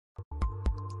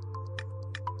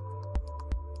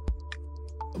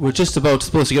We're just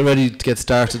supposed to get ready to get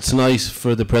started tonight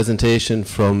for the presentation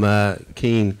from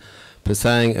Cian,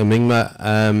 Pasang and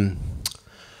Mingma.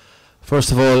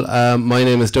 First of all, my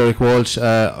name is Derek Walsh.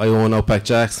 I own Outback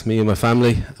Jacks, me and my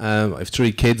family. I have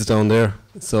 3 kids down there.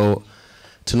 So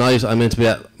tonight I'm meant to be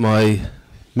at my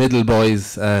middle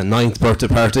boy's 9th birthday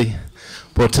party,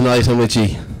 but tonight I'm with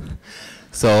you.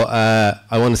 So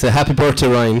I want to say happy birthday,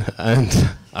 Ryan, and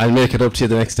I'll make it up to you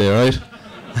the next day, alright?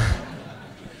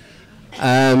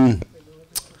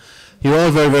 You're all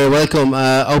very, very welcome.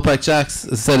 Outback Jacks,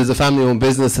 as I said, is a family-owned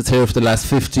business that's here for the last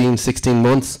 15, 16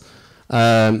 months.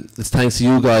 It's thanks to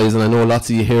you guys, and I know lots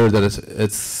of you here that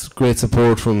it's great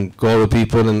support from Galway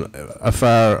people and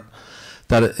afar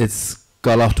that it's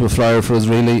got off to a flyer for us,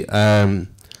 really.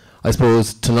 I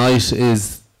suppose tonight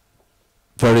is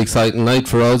a very exciting night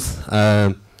for us.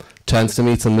 Chance to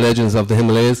meet some legends of the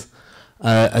Himalayas.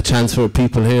 A chance for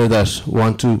people here that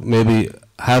want to maybe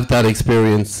have that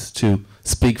experience to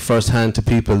speak firsthand to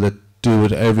people that do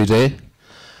it every day,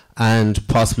 and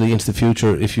possibly into the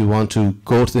future, if you want to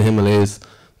go to the Himalayas,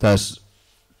 that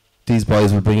these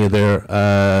boys will bring you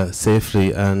there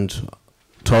safely. And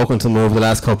talking to them over the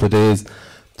last couple of days,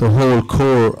 the whole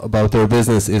core about their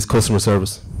business is customer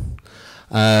service.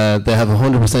 They have a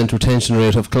 100% retention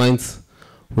rate of clients,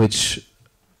 which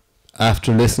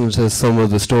after listening to some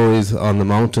of the stories on the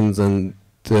mountains and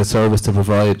the service they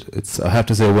provide, I have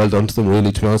to say well done to them,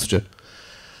 really, to be honest with you.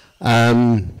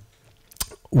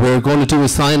 We're going to do a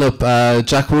sign up.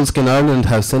 Jack Wolfskin Ireland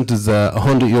have sent us a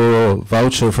 €100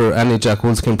 voucher for any Jack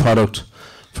Wolfskin product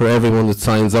for everyone that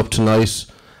signs up tonight.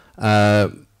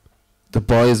 The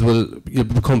boys you'll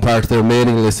become part of their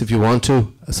mailing list if you want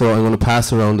to, so I'm going to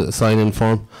pass around a sign-in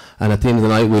form, and at the end of the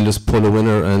night we'll just pull a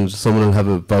winner and someone will have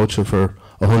a voucher for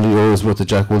 €100 worth of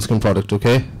Jack Wolfskin product,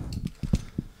 okay?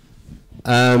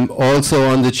 Also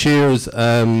on the cheers,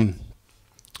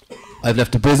 I've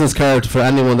left a business card for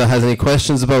anyone that has any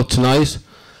questions about tonight.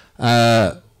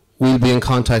 We'll be in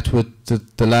contact with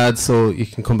the lads, so you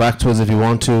can come back to us if you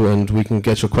want to, and we can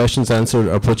get your questions answered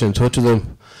or put you in touch with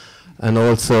them. And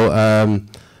also,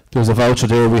 there's a voucher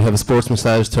there. We have a sports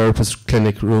massage therapist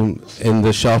clinic room in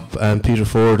the shop, Peter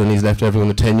Ford, and he's left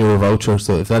everyone a €10 voucher.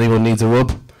 So if anyone needs a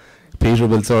rub, Peter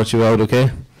will sort you out,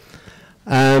 okay?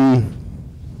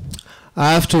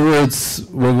 Afterwards,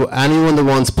 anyone that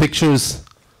wants pictures,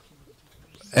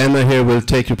 Emma here will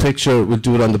take your picture, we'll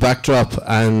do it on the backdrop,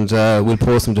 and we'll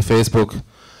post them to Facebook,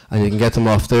 and you can get them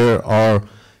off there, or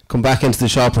come back into the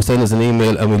shop or send us an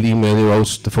email and we'll email you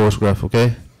out the photograph,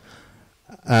 okay?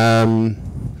 And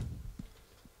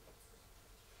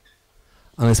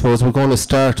I suppose we're going to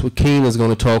start with Cian is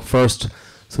going to talk first.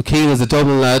 So Cian is a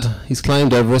Dublin lad, he's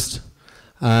climbed Everest,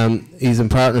 he's in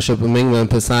partnership with Mingma and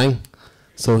Pasang.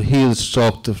 So he'll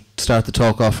start the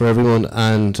talk off for everyone,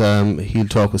 and he'll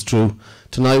talk us through.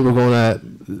 Tonight we're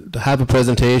going to have a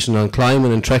presentation on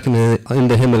climbing and trekking in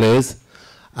the Himalayas,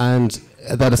 and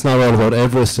that it's not all about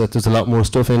Everest, that there's a lot more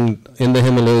stuff in the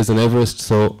Himalayas than Everest.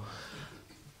 So,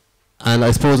 and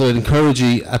I suppose I'd encourage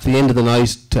you at the end of the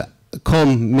night to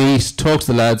come, meet, talk to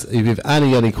the lads. If you have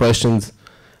any questions,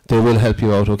 they will help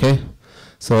you out, okay?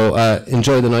 So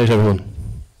enjoy the night, everyone.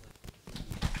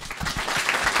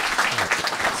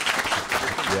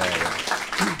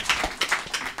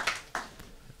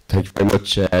 Thank you very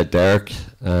much, Derek,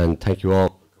 and thank you all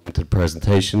for coming to the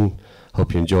presentation.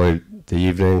 Hope you enjoyed the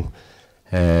evening.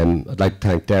 I'd like to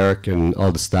thank Derek and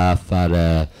all the staff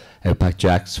at Outback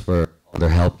Jacks for all their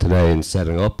help today in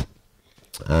setting up,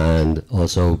 and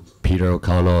also Peter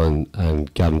O'Connell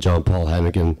and Gavin John Paul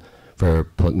Hennigan for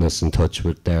putting us in touch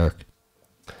with Derek.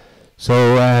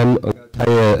 So I'm going to tell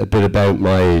you a bit about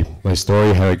my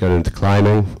story, how I got into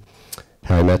climbing,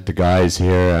 how I met the guys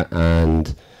here,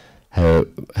 and how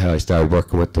I started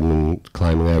working with them in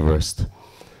climbing Everest.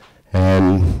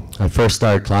 I first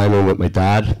started climbing with my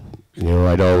dad. You know,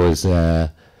 I'd always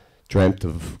dreamt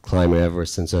of climbing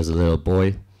Everest since I was a little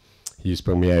boy. He used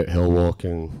to bring me out hill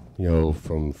walking, you know,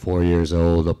 from 4 years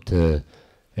old up to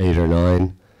 8 or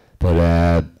 9.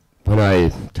 But when I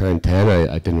turned 10,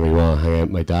 I didn't really want to hang out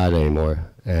with my dad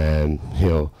anymore. You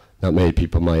know, not many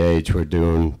people my age were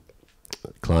doing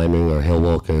climbing or hill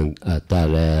walking at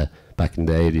that back in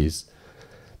the 80s.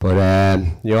 But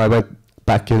you know, I went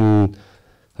back in,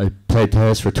 I played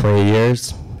tennis for 20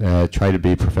 years, tried to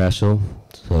be professional,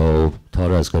 so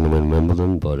thought I was going to win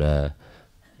Wimbledon, but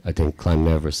I think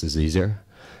climbing Everest is easier.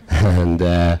 And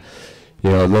you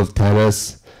know, I loved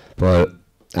tennis, but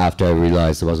after I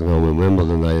realised I wasn't going to win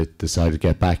Wimbledon, I decided to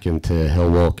get back into hill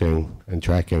walking and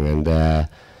trekking, and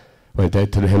went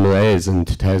out to the Himalayas in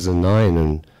 2009,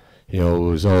 and you know, it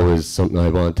was always something I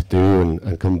wanted to do,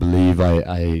 and couldn't believe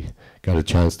I got a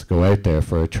chance to go out there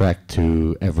for a trek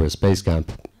to Everest Base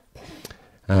Camp.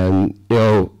 And, you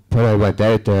know, when I went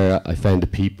out there, I found the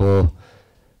people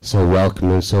so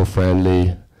welcoming, so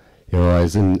friendly. You know, I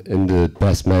was in the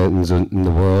best mountains in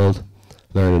the world,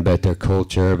 learning about their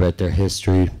culture, about their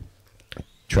history,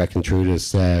 trekking through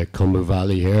this Khumbu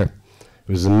Valley here.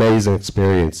 It was an amazing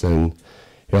experience, and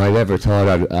you know, I never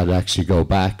thought I'd actually go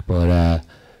back, but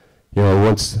you know,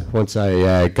 once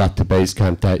I got to base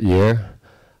camp that year,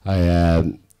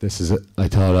 I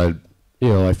thought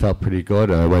I felt pretty good,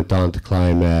 and I went on to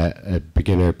climb a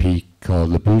beginner peak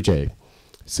called Pt.1,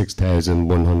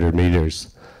 6,100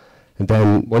 meters. And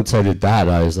then once I did that,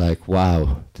 I was like,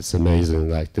 wow, this is amazing.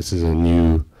 Like, this is a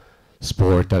new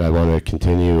sport that I want to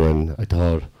continue, and I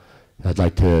thought I'd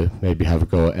like to maybe have a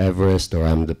go at Everest or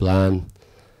Am de Blan.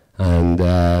 And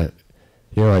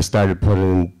you know, I started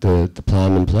putting the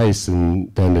plan in place,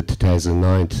 and then the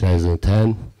 2009,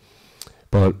 2010.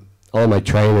 But all my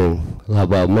training,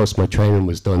 well, most of my training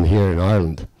was done here in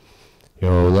Ireland. You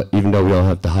know, even though we don't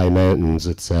have the high mountains,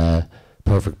 it's a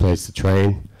perfect place to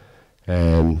train.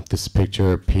 This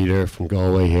picture of Peter from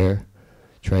Galway here,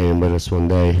 training with us one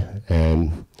day.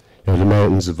 You know, the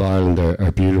mountains of Ireland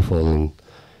are beautiful, and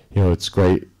you know, it's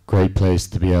great place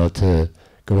to be able to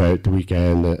go out the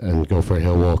weekend and go for a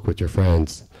hill walk with your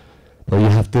friends. But you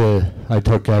have to, I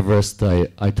took Everest,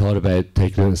 I thought about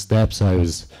taking it in steps. I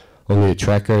was only a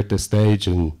trekker at this stage,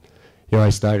 and you know, I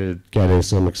started getting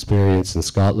some experience in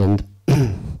Scotland.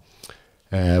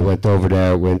 Went over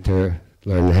there winter,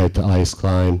 learned how to ice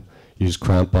climb, use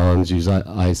crampons, use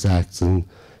ice axe, and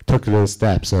took it in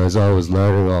steps. I was always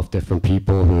learning off different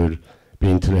people who'd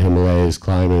been to the Himalayas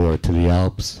climbing or to the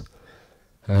Alps.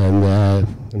 And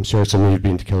I'm sure some of you have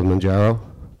been to Kilimanjaro.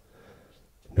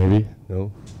 Maybe?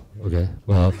 No? Okay.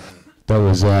 Well, that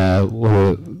was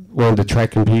one of the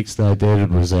trekking peaks that I did. It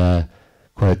was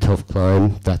quite a tough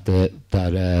climb. That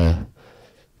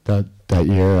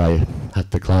year I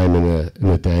had to climb in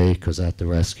a day because I had to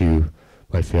rescue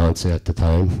my fiance at the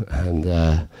time, and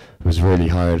it was really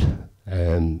hard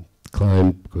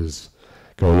climb because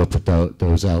going up at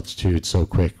those altitudes so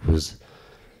quick was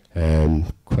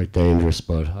quite dangerous.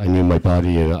 But I knew my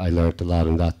body, and I learned a lot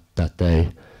on that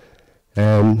day.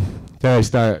 Then I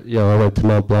went to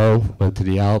Mont Blanc, went to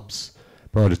the Alps,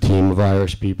 brought a team of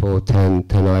Irish people, 10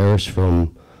 Irish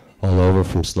from all over,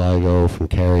 from Sligo, from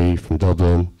Kerry, from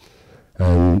Dublin.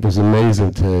 And it was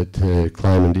amazing to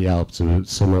climb in the Alps. It was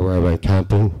somewhere where I went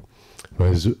camping when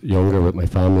I was younger with my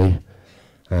family.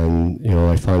 And you know,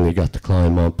 I finally got to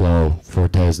climb Mont Blanc,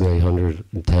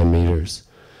 4,810 meters.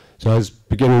 So I was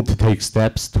beginning to take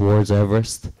steps towards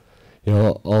Everest, you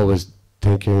know, always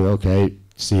thinking, okay,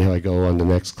 see how I go on the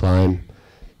next climb,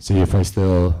 see if I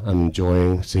still am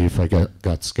enjoying, see if I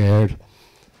got scared.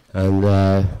 And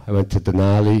I went to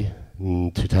Denali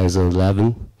in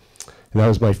 2011. And that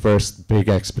was my first big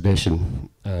expedition.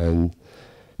 And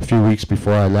a few weeks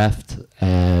before I left,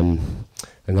 an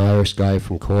Irish guy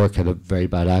from Cork had a very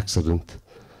bad accident.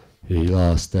 He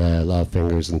lost a lot of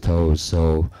fingers and toes,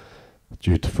 so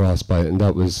due to frostbite, and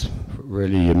that was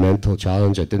really a mental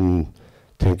challenge. I didn't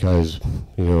think I was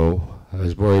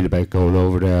worried about going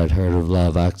over there. I'd heard of a lot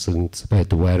of accidents, about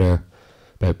the weather,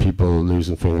 about people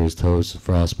losing fingers, toes,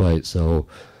 frostbite. So,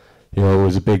 you know, it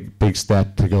was a big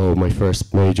step to go. My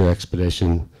first major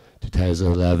expedition,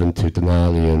 2011, to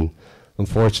Denali, and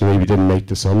unfortunately we didn't make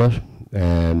the summit.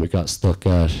 We got stuck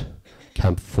at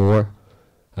Camp 4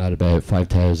 at about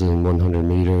 5,100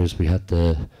 meters. We had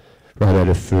to run out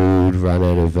of food, ran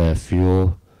out of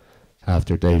fuel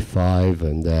after day 5,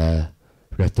 and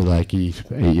we had to like eat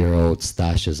 8-year-old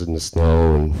stashes in the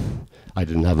snow, and I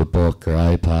didn't have a book or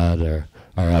iPad or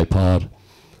iPod.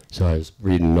 So I was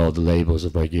reading all the labels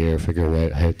of my gear, figuring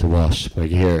out how to wash my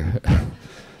gear.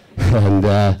 And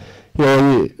you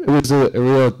know, it was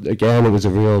a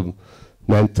real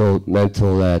mental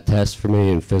test for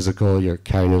me, and physical. You're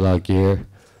carrying a lot of gear,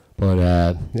 but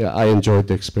yeah, I enjoyed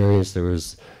the experience. There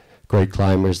was great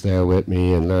climbers there with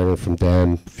me, and learning from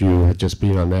them. A few had just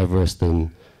been on Everest,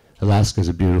 and Alaska's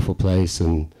a beautiful place,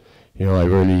 and you know, I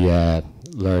really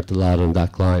learned a lot on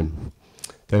that climb.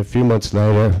 Then a few months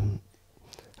later,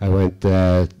 I went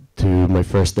to my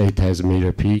first 8,000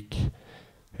 meter peak,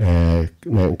 a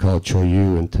mountain called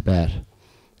Choyu in Tibet,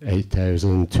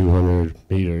 8,200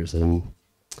 meters, and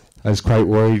I was quite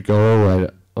worried going.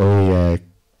 I'd only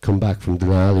come back from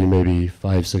Denali maybe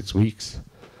 5-6 weeks,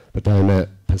 but then I met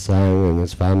Pasang and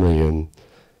his family, and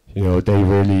you know, they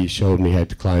really showed me how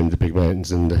to climb the big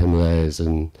mountains in the Himalayas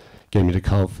and gave me the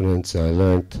confidence, and I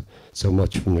learned so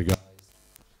much from the guys.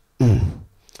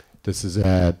 This is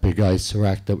a big ice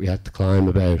rack that we had to climb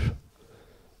about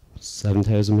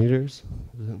 7,000 meters,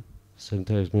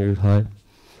 7,000 meters high.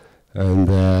 And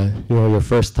you know, your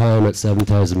first time at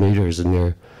 7,000 meters and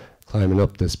you're climbing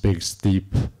up this big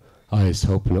steep ice,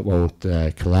 hoping it won't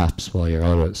collapse while you're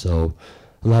on it. So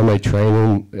a lot of my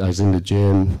training, I was in the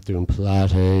gym doing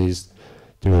Pilates,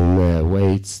 doing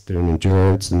weights, doing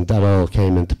endurance, and that all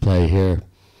came into play here.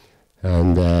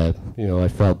 And you know, I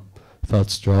felt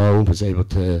strong, was able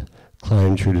to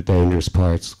climb through the dangerous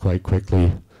parts quite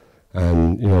quickly,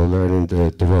 and you know, learning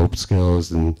the rope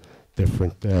skills and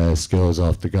different skills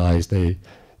off the guys. They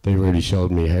really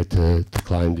showed me how to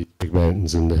climb these big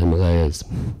mountains in the Himalayas.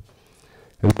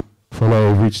 And when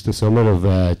I reached the summit of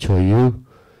Choyu,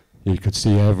 you could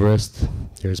see Everest.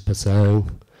 Here's Pasang,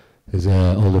 his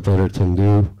older brother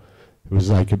Tundu. It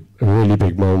was like a really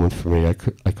big moment for me. I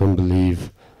couldn't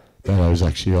believe that I was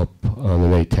actually up on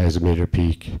an 8,000 meter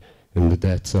peak in the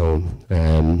death zone.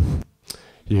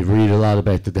 You read a lot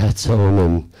about the death zone,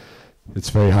 and it's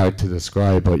very hard to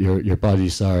describe, but your body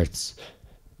starts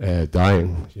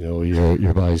dying. You know,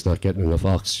 your body's not getting enough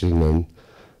oxygen, and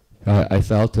I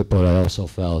felt it, but I also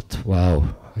felt, wow,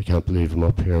 I can't believe I'm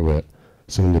up here with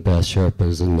some of the best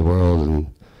Sherpas in the world,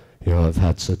 and you know, I've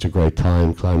had such a great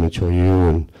time climbing Choyu.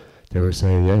 And they were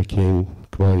saying, yeah, Cian,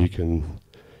 come on,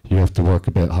 you have to work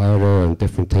a bit harder on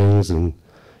different things, and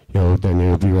you know, then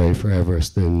you'll be ready for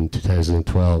Everest in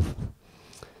 2012.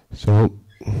 So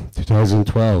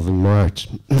 2012 in March,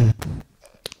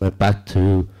 went back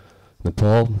to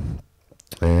Nepal,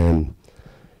 and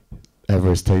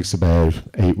Everest takes about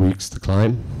 8 weeks to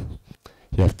climb.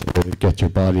 You have to get your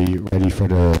body ready for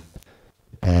the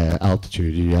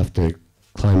altitude. You have to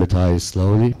climatize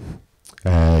slowly.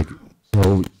 So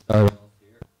you start off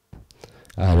here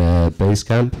at a base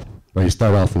camp, or you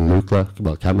start off in Lukla,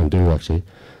 well, Kathmandu actually,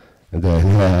 and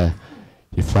then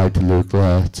you fly to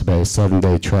Lukla. It's about a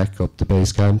 7-day trek up to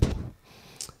base camp,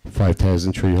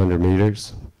 5,300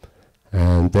 meters,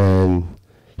 and then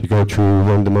you go through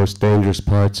one of the most dangerous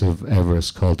parts of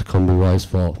Everest called the Khumbu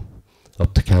Icefall,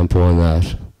 up to Camp 1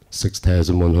 at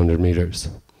 6,100 meters.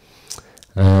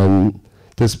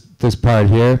 This part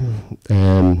here,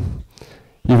 even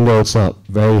though it's not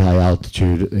very high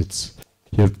altitude,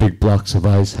 you have big blocks of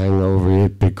ice hanging over you,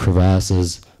 big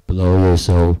crevasses below you,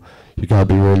 so you gotta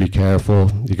be really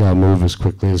careful. You gotta move as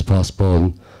quickly as possible.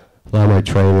 And a lot of my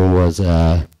training was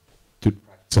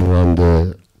practicing on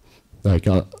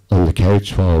the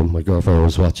couch while my girlfriend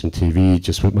was watching TV,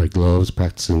 just with my gloves,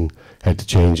 practicing how to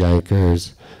change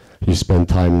anchors. You spend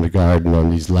time in the garden on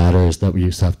these ladders that we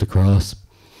used to have to cross.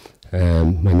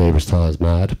 My neighbours thought I was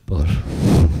mad, but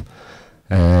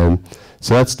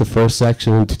so that's the first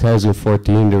section. In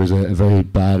 2014, there was a very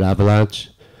bad avalanche,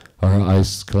 or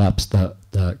ice collapse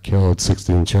that killed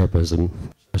 16 Sherpas, and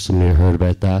some of you heard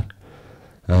about that.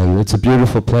 And it's a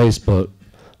beautiful place, but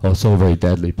also a very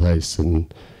deadly place,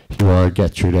 and you want to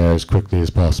get through there as quickly as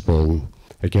possible. And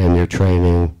again, your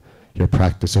training, your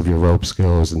practice of your rope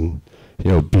skills, and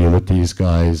you know, being with these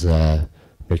guys,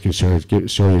 making sure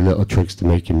showing you little tricks to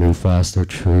make you move faster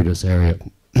through this area.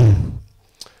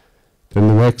 Then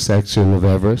the next section of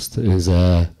Everest is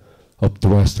up the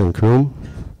Western Cwm,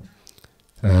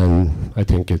 and I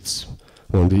think it's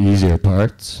one of the easier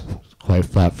parts. It's quite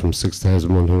flat from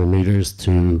 6,100 meters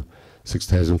to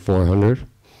 6,400.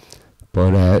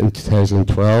 But in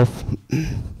 2012,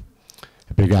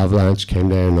 a big avalanche came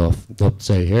down off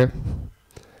Nuptse here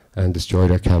and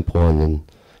destroyed our Camp 1. And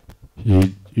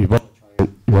you want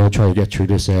to try and get through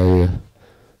this area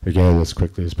again as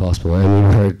quickly as possible.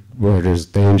 Anywhere where there's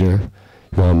danger,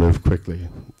 you want to move quickly.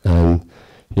 And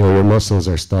you know, your muscles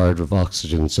are starved of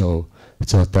oxygen, so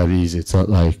it's not that easy. It's not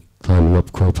like climbing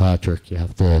up Croagh You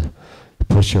have to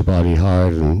push your body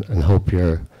hard and hope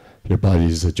your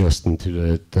body's adjusting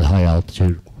to the high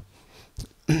altitude.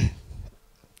 The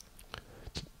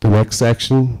next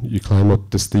section, you climb up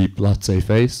the steep Lhotse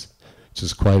face, which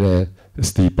is quite a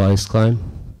steep ice climb,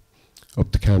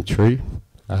 up to Camp 3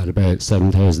 at about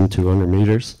 7,200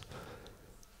 meters.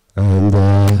 And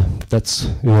that's,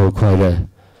 you know,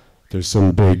 there's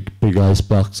some big ice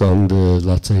blocks on the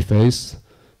Lhotse face.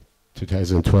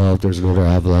 2012, there's another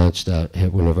avalanche that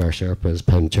hit one of our Sherpas,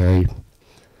 Pemcheri,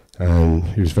 and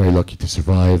he was very lucky to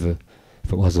survive. If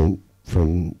it wasn't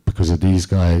because of these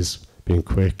guys being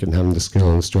quick and having the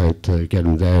skill and strength to get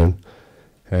him down,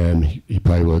 he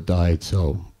probably would have died.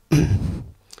 So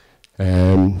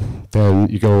then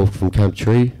you go from Camp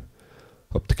 3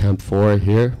 up to Camp 4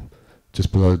 here,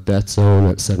 just below the death zone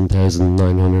at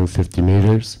 7,950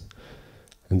 meters,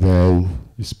 and then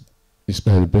you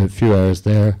spend a few hours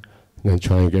there, and then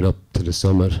try and get up to the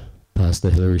summit, past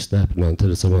the Hillary Step and onto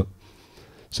the summit.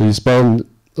 So you spend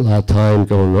a lot of time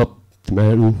going up the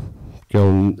mountain,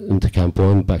 going into Camp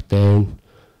 1, back down,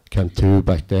 Camp 2,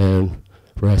 back down,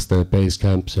 rest at base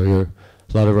camp. So you're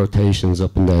a lot of rotations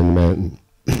up and down the mountain.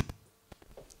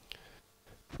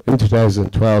 In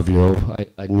 2012, you know,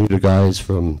 I knew the guys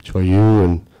from Choyu,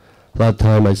 and a lot of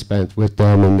time I spent with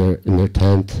them in their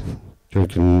tent,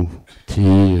 drinking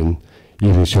tea and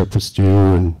eating Sherpa stew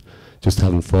and just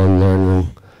having fun, learning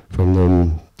from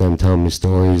them telling me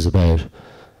stories about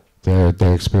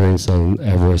their experience on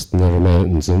Everest and other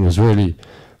mountains. And it was really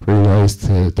nice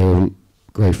they were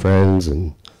great friends,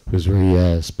 and it was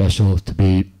really special to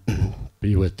be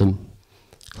with them,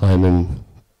 climbing,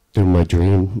 doing my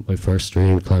dream, my first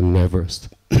dream, climbing Everest.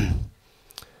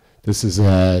 This is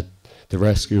the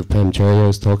rescue of Pem Cherry I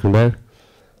was talking about.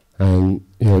 And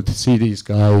you know, to see these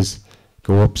guys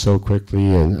go up so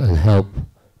quickly and help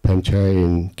Pem Cherry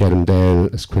and get him down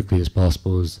as quickly as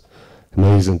possible was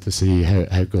amazing to see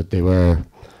how good they were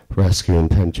rescuing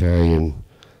Pem Cherry. And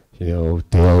you know,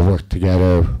 they all worked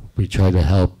together. We tried to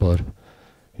help, but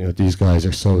you know, these guys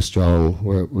are so strong.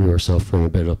 We were suffering a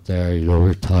bit up there. You know, we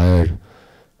were tired,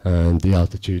 and the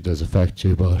altitude does affect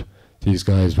you, but these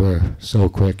guys were so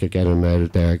quick at getting them out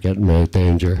of there, getting them out of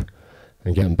danger,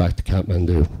 and getting back to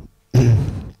Kathmandu.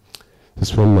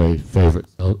 This is one of my favourite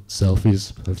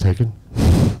selfies I've taken.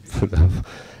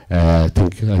 I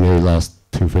think I nearly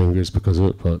lost 2 fingers because of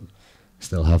it, but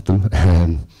still have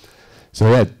them. So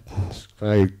yeah,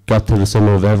 I got to the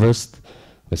summit of Everest,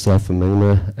 myself and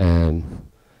Mingma,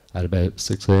 at about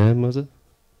 6 a.m. was it?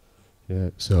 Yeah,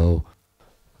 so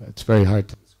it's very hard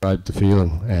to describe the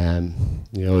feeling.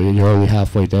 You know, you're only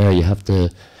halfway there. You have to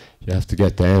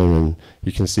get down, and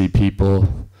you can see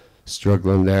people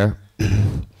struggling there.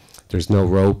 There's no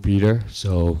rope either,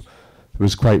 so it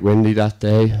was quite windy that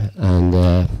day, and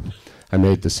I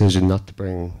made a decision not to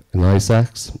bring an ice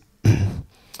axe.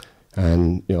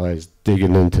 And you know, I was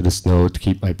digging into the snow to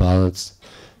keep my balance.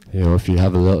 You know, if you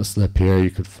have a little slip here, you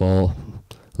could fall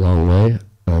a long way,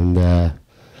 and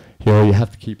you know, you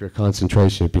have to keep your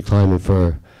concentration. You've been climbing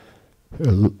for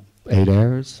 8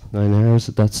 hours, 9 hours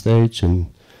at that stage,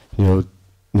 and you know,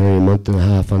 nearly a month and a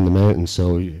half on the mountain,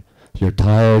 so you're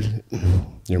tired,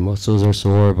 your muscles are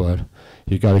sore, but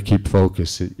you got to keep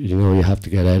focused. You know, you have to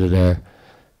get out of there,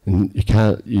 and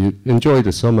you enjoy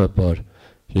the summit, but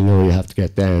you know, you have to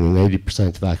get down, and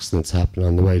 80% of accidents happen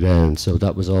on the way down. So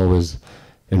that was always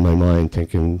in my mind,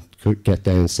 thinking, get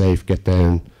down safe, get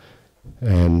down,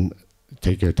 and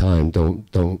take your time.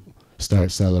 Don't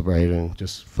start celebrating.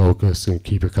 Just focus and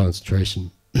keep your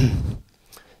concentration.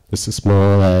 This is a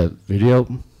small video.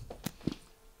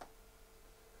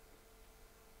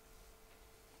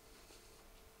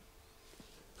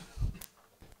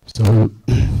 So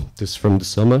this is from the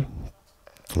summit,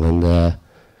 and you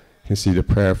can see the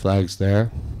prayer flags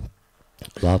there.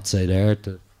 Lhotse there,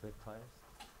 the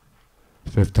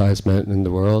fifth highest mountain in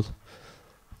the world.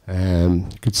 You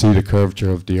can see the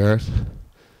curvature of the earth.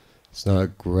 It's not a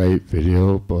great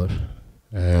video, but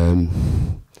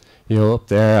you know, up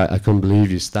there, I couldn't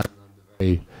believe you standing on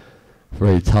the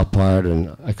very top part,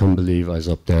 and I couldn't believe I was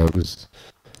up there. It was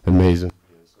amazing.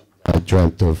 I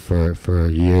dreamt of for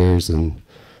years, and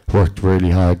worked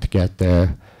really hard to get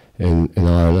there in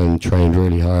Ireland, trained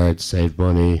really hard, saved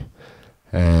money,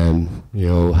 and you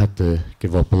know, had to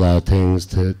give up a lot of things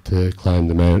to climb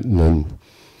the mountain, and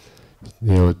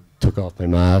you know, took off my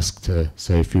mask to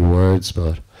say a few words,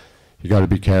 but you got to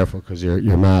be careful because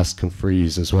your mask can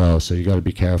freeze as well, so you got to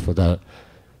be careful that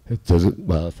it doesn't,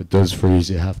 well, if it does freeze,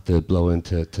 you have to blow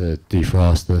into to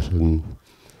defrost it. And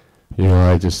you know,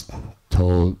 I just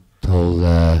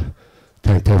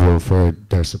thanked everyone for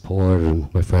their support,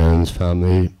 and my friends,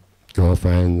 family,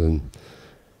 girlfriend, and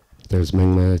there's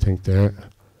Mingma, I think, there.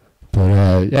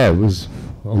 But yeah, it was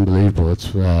unbelievable. It's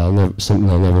something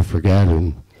I'll never forget,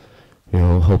 and you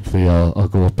know, hopefully I'll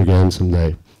go up again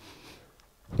someday.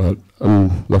 But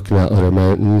I'm looking at other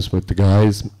mountains with the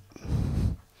guys,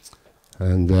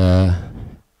 and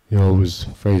you know, it was a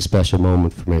very special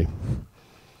moment for me.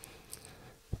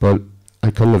 But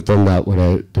I couldn't have done that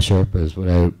without the Sherpas,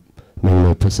 without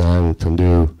Mingma, Pasang,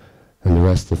 Tenzing, and the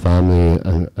rest of the family,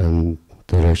 and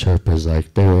the other Sherpas.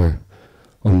 Like, they were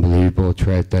unbelievable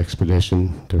throughout the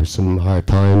expedition. There were some hard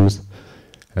times,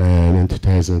 and in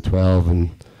 2012, and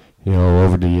you know,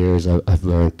 over the years, I've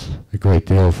learned a great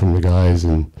deal from the guys,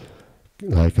 and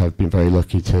like, I've been very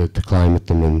lucky to climb with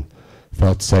them, and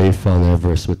felt safe on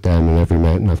Everest with them, and every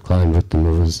mountain I've climbed with them.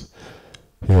 It was,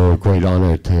 you know, a great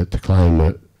honor to climb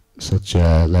with such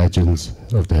legends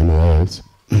of the Himalayas.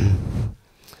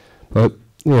 But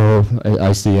you know,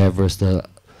 I see Everest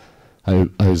I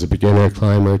was a beginner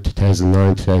climber,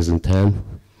 2009, 2010.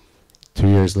 2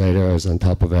 years later, I was on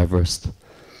top of Everest.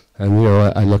 And you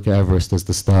know, I look at Everest as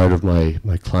the start of my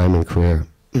climbing career.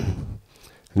 And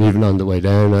even on the way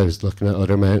down, I was looking at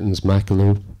other mountains,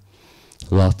 Makalu,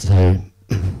 Lhotse,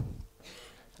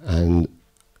 and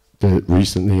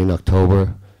recently in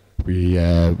October, we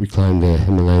climbed the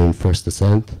Himalayan first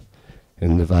ascent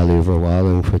in the Valley of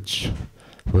Irwellan, which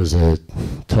was a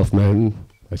tough mountain,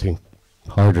 I think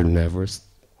harder than Everest,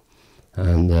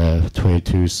 and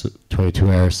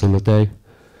 22-hour summit day.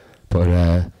 But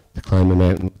to climb a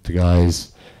mountain with the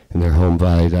guys in their home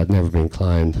valley that had never been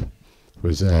climbed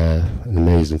was an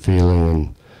amazing feeling.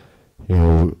 And you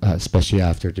know, especially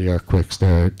after the earthquakes,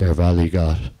 their valley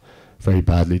got very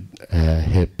badly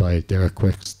hit by the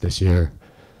earthquakes this year.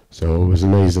 So it was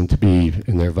amazing to be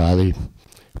in their valley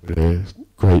with a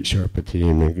great Sherpa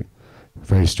team, a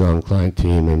very strong client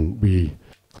team, and we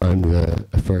climbed the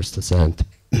first ascent.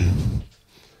 And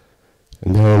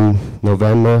then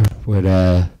November with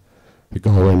the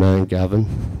Galway man Gavin,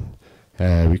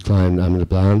 we climbed Amna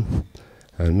Blan,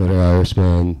 and another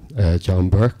Irishman, John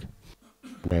Burke.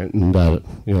 Mountain that,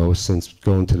 you know, since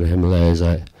going to the Himalayas,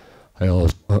 I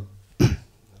always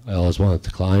wanted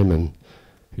to climb, and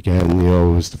again, you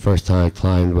know, it was the first time I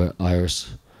climbed with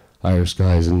Irish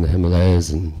guys in the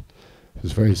Himalayas, and it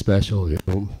was very special. You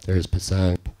know, there's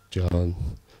Pasang, John,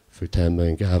 Futemba,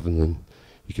 and Gavin, and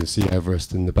you can see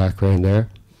Everest in the background there.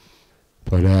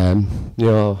 But you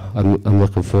know, I'm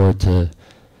looking forward to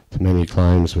many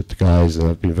climbs with the guys, and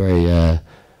I've been very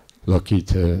lucky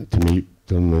to meet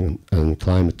them and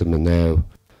climb with them, and now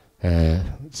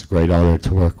it's a great honour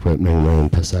to work with Mingma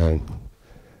and Pasang.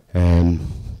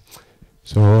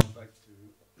 So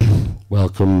I'd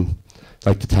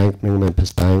like to thank Mingma and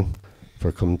Pasang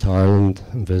for coming to Ireland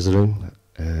and visiting.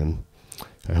 I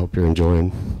hope you're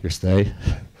enjoying your stay.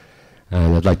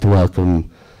 And I'd like to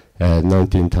welcome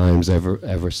 19 times ever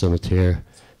summiteer,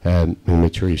 Mingma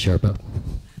Sherpa.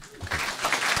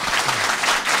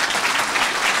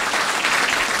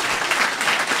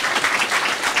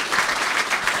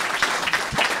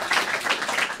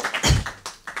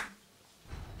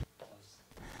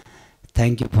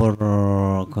 Thank you for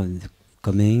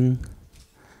coming.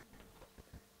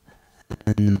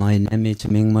 And my name is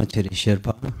Mingma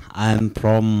Sherpa. I am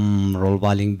from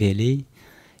Rolbaling Valley,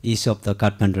 east of the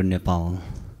Kathmandu, Nepal.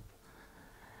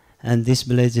 And this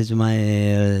village is my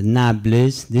Nab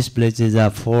village. This village is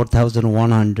a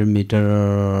 4,100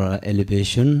 meter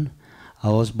elevation. I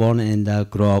was born and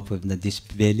grew up in this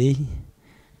valley.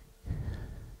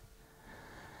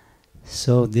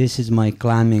 So this is my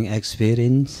climbing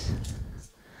experience.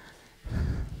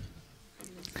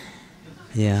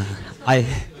 Yeah, I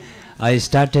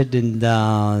started in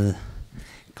the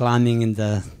climbing in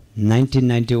the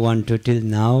 1991 to till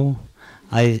now.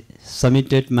 I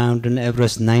summited Mount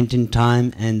Everest 19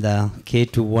 times, and the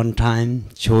Kt.1 1 time,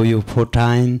 Choyu 4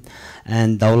 times,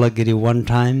 and Dhaulagiri 1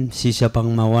 time,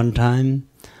 Sisapangma 1 time,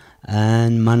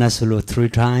 and Manasulu 3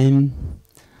 times.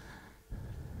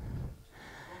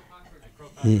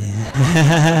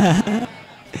 Yeah.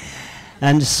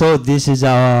 And so this is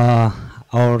our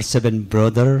 7th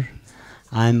brother.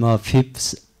 I'm a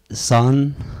 5th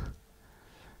son.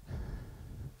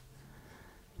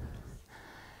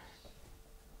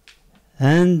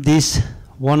 And this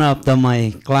one of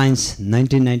my clients,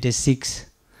 1996,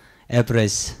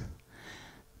 Everest,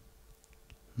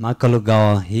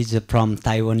 Makalugawa. He's from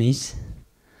Taiwanese.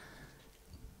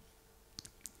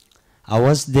 I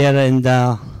was there in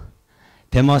the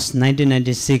famous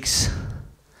 1996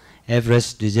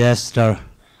 Everest disaster,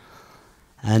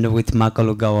 and with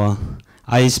Makalugawa,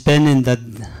 we spent in the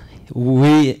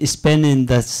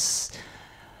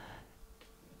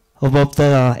above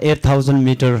the 8,000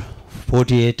 meter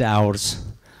 48 hours.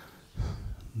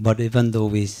 But even though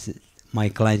my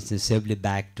clients are safely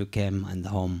back to camp and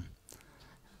home.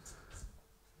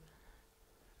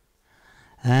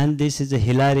 And this is a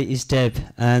Hilary step,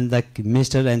 and the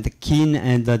Mr. and the Keen,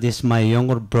 and this my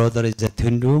younger brother is a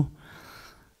Thundu.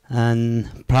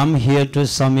 And from here to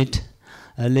summit,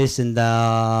 at least in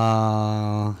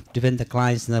the depend the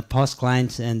clients, the post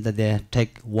clients, and they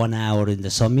take 1 hour in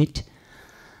the summit.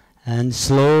 And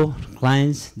slow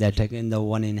clients, they take in the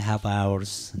 1.5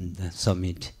 hours in the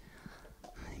summit.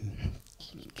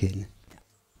 Okay.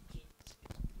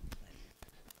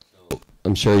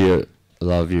 I'm sure a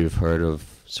lot of you have heard of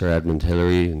Sir Edmund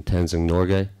Hillary and Tenzing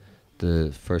Norgay,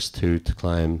 the first two to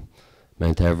climb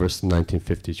Mount Everest in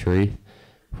 1953,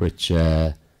 which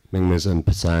Mingma's and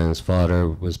Pasang's father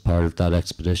was part of that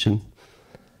expedition.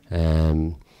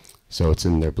 So it's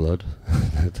in their blood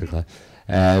to climb.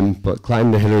 But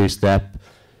climbing the Hillary step,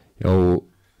 you know,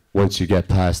 once you get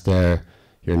past there,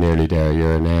 you're nearly there.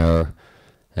 You're an hour,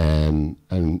 and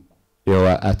you know,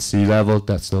 at sea level,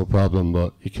 that's no problem.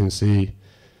 But you can see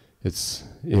it's,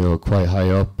 you know, quite high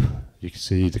up. You can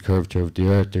see the curvature of the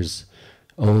earth. There's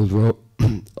old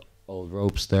old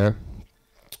ropes there,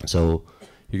 so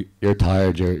you're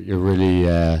tired. You're really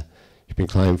you've been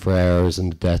climbing for hours in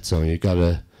the death zone. You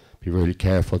gotta be really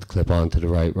careful to clip onto the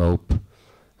right rope.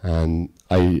 And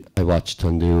I watched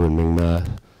Tundu and Mingma,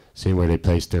 seeing where they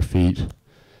placed their feet,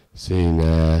 seeing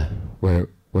where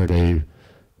they,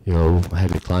 you know, how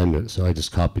they climbed it. So I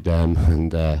just copied them,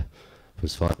 and it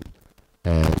was fun.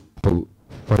 But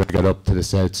when I got up to the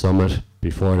south summit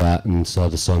before that and saw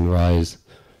the sunrise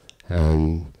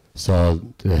and saw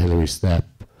the Hillary Step,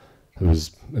 it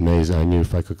was amazing. I knew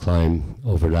if I could climb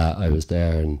over that, I was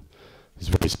there, and it was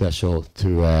very special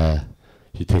to,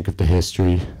 you think of the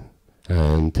history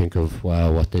and think of,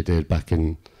 wow, what they did back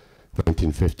in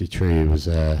 1953. It was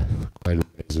quite an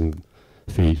amazing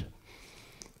feat.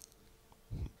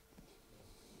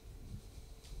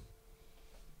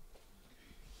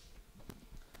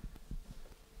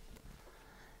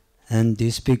 And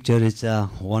this picture is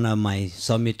one of my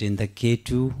summit in the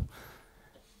K2,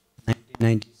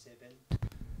 1997.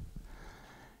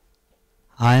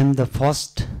 I am the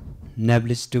first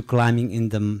novelist to climbing in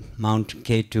the Mount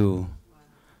K2.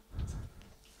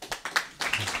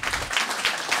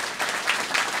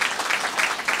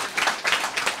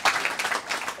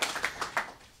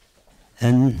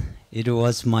 And it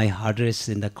was my hardest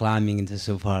in the climbing in the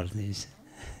so far.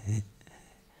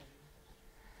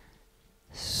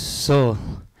 So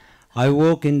I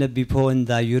worked in the before in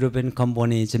the European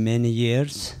companies many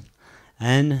years,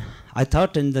 and I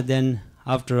thought in the then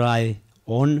after I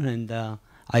own and I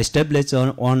established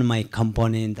on my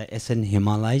company in the SN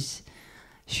Himalayas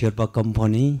Sherpa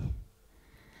company,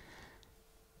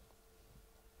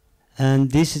 and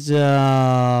this is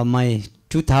my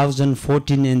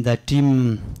 2014 in the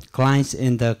team clients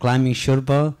in the climbing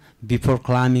Sherpa before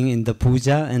climbing in the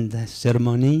puja and the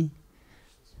ceremony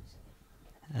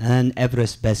and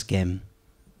Everest base camp.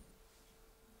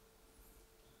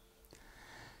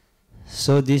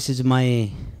 So this is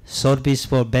my service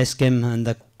for base camp and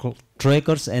the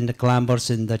trekkers and the climbers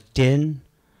in the tent,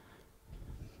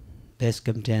 base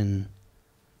camp tent.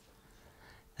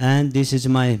 And this is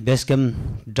my base camp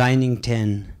dining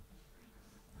tent.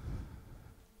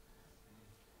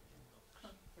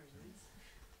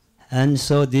 And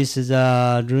so this is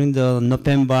during the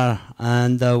November,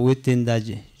 and within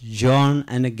the John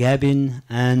and Gavin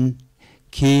and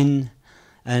Keen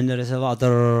and there is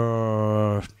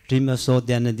other team. So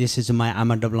then this is my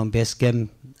Amadablang base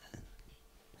camp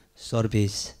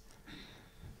service.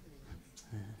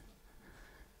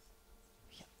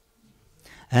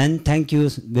 And thank you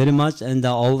very much, and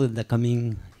all the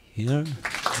coming here.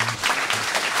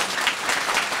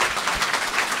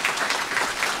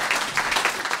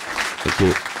 Thank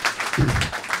you.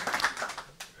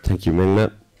 Thank you,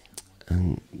 Mingma,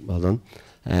 and well done.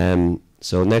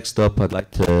 So next up, I'd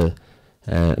like to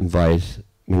invite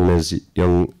Mingma's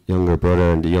younger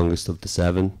brother and the youngest of the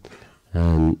 7,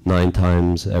 and 9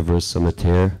 times Everest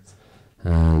summiteer,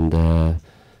 and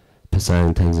Pasang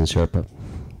and Tenzing Sherpa.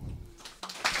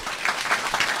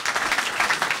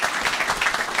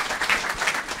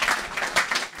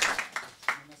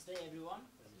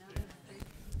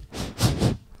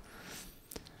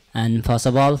 And first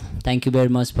of all, thank you very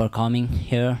much for coming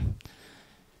here.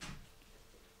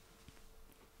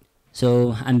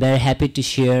 So I'm very happy to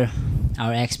share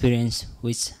our experience,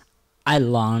 which I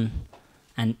learned,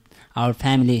 and our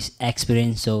family's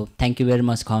experience. So thank you very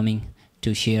much coming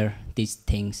to share these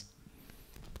things.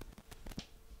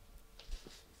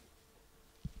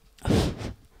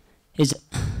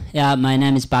 My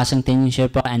name is Pasang Tenzing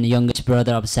Sherpa, and the youngest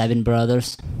brother of 7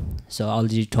 brothers. So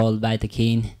already told by the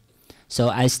king. So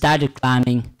I started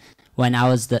climbing when I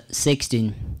was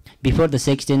 16. Before the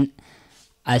 16,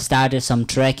 I started some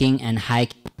trekking and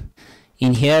hiking.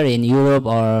 In here in Europe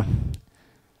or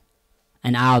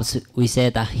in Alps, we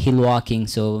said hill walking.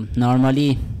 So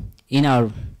normally in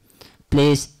our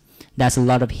place, there's a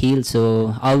lot of hills.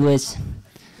 So always,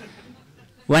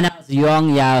 when I was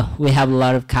young, we have a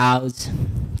lot of cows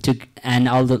and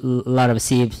a lot of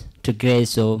sheep to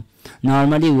graze. So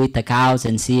normally with the cows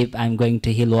and sheep, I'm going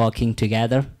to hill walking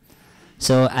together.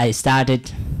 So I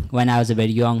started when I was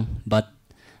very young, but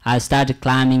I started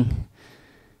climbing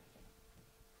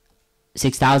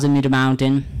 6,000 meter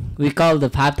mountain. We call the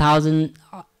 5,000,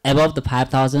 above the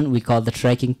 5,000, we call the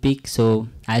trekking peak. So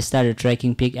I started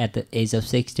trekking peak at the age of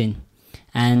 16.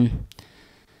 And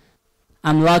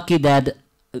I'm lucky that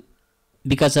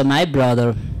because of my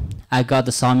brother, I got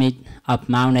the summit of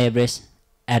Mount Everest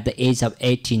at the age of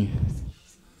 18.